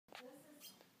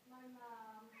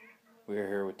We're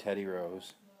here with Teddie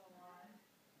Rose.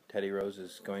 Teddie Rose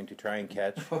is going to try and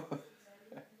catch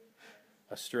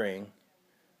a string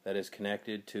that is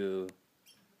connected to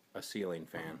a ceiling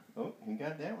fan. Oh, he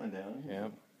got that one down.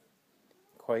 Yep.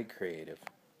 Quite creative.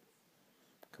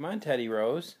 Come on, Teddie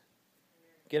Rose.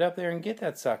 Get up there and get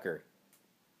that sucker.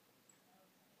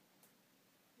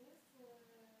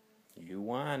 You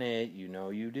want it. You know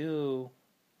you do.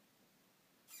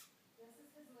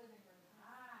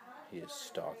 He is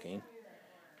stalking.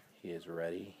 He is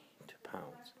ready to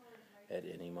pounce at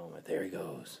any moment. There he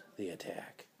goes. The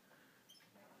attack.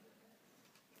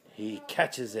 He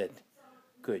catches it.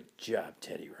 Good job,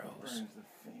 Teddie Rose.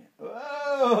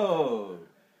 Whoa!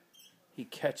 He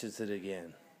catches it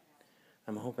again.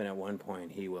 I'm hoping at one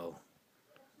point he will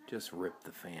just rip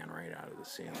the fan right out of the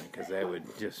ceiling, because that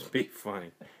would just be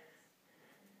funny.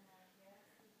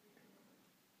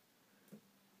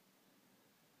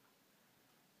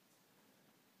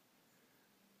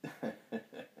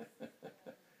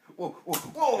 Whoa, whoa,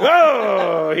 whoa.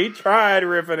 Oh, he tried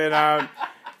ripping it out.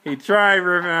 He tried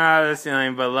ripping it out of the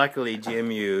ceiling, but luckily Jim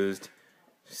used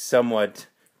somewhat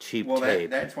cheap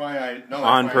tape. That's why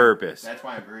on purpose. That's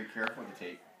why I'm very careful to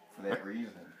tape, for that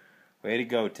reason. Way to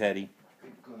go, Teddie.